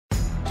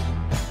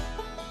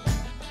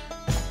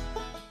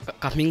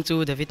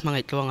Hmangaihtluanga David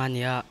Hmangaihtluanga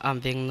nia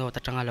amveng no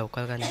tatanga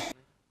local kan.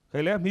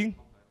 Cái lẽ Hming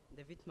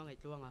David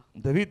Hmangaihtluanga.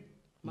 David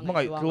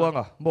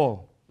Hmangaihtluanga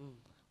bo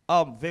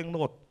veng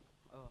not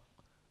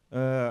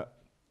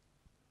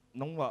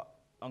nong wa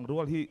ang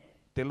rual hi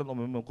telan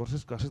om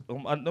courses kaset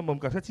om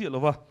kaset chi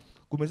lova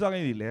kumesa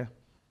ngai ni le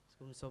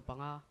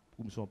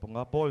kumso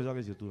panga pol za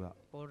ngai tu la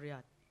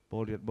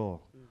Poliat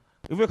bo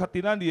iwe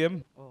khatina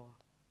diem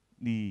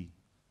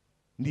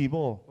ni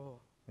bo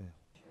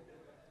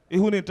e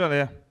hunin tra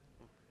le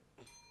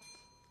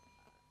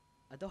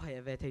ado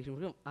hai ve thei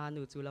rum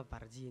anu chula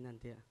barji nan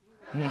tia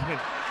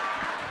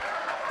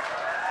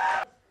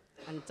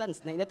an chan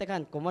snai na te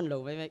kan common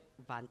lo ve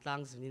ban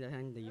tlang suni da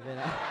han dei ve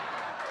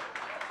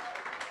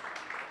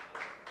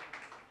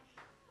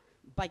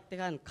bike te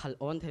kan khal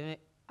on the me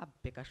ab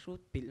be ka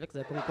shoot pil vek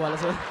za kum kwala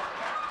so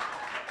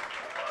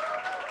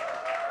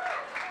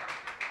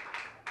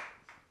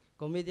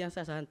comedian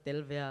sa san tel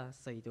ve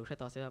sai tu se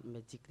to se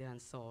magic te han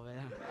so ve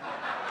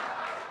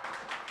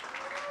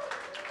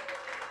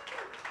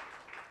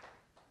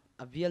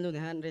abial nu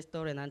han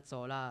restaurant han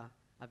sola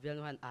abial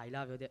nu han I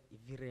love you de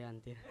ivirian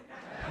te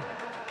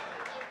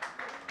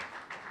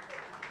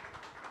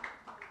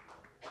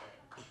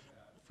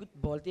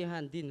football ti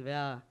han din ve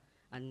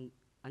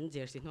an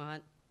jersey no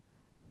han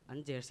an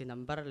jersey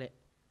number le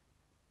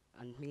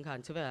an ming khan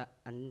chu ve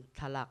an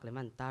thalak le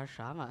man tar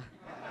shama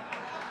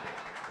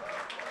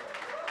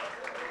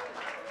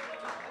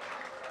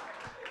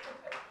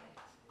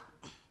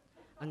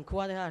an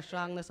khwa de ha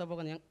sang na sabok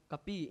an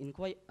kapi in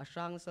khoi a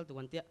sang sal tu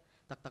an tia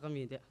tak tak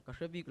mi de ka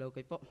shebik lo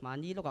kai po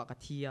mani lo ka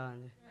thia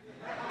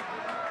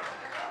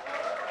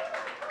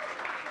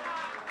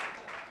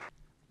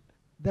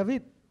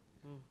David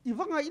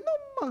iwanga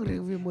inom mang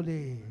review mole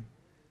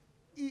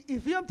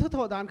ifiam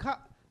tho dan kha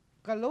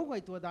ka lo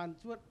ngai to dan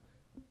chuat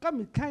ka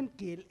mi khan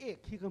kel ek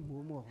hi ka mu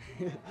mo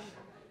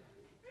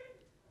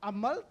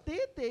amal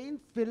te in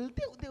fil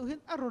deu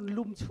hin aron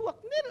lum chuak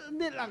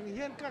nil ang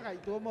hian ka ngai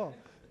to mo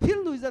thil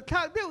nui za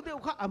thak deu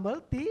kha amal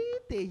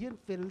te hin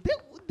fil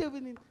deu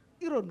in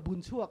iron bun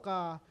chuak ka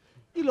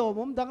ilo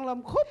mom dang lam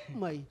khop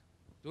mai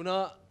tuna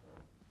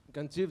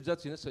kan chief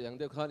judge in soyang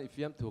deu khan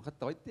FIAMTHU kha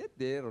toi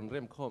te ron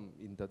rem khom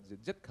in da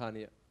jet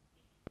khania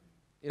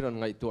iron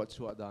ngai to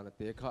chua dan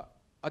te kha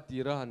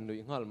atira han nui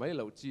ngal mai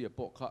lo chi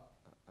po kha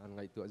an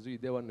ngai to zui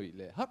dewan nui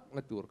le hak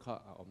na tur kha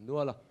om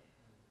nuala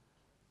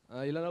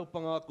ai la no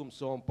panga kum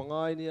som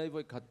pangai ni ai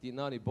voi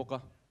khatina ni boka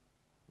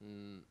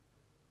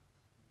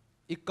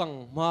ikang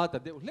ma ta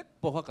deu lek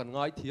po kha kan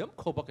ngai thiam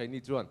kho ba kai ni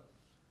chuan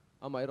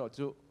amai ro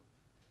chu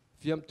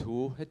FIAMTHU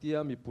hetia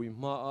mi pui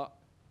ma a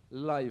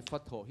lai fa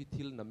tho hi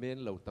thil na men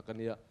lo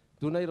takania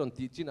tunai ron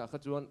ti china kha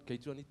chuan kei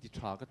chuan i ti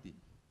tha ka ti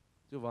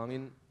chu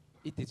wangin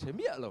i ti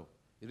chemia lo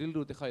ril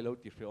ru te khai lo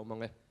ti hre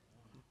omange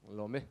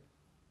lo me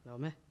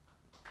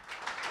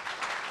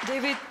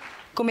David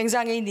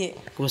kumengzang ini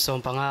kumsom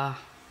panga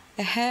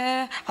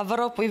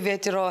avaro pui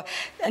vetro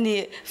ani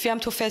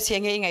FIAMTHU fest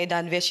yang ngai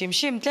dan ve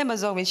shim tlema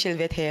zong min shil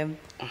vethem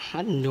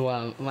an nuwa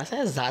ma sa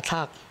za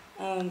thak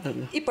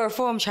I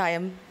perform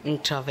chayam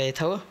trave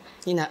tho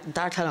ina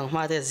dar thalang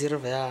ma de zir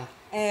ve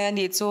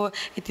ni chu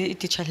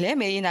iti chle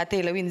me ina te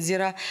lawin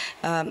zira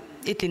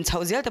itin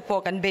chauzel te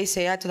po kan be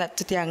se ya tuna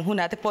tiang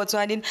huna te po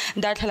chuanin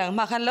dar thalang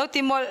ma khan lo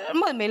ti mol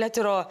me la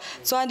tro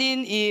chuanin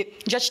I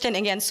judge ten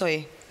again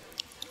soi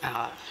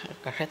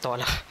ka he to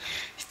la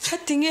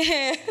chatinge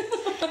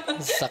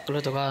saklo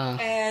to ka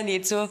ni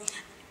chu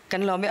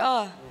kan lo me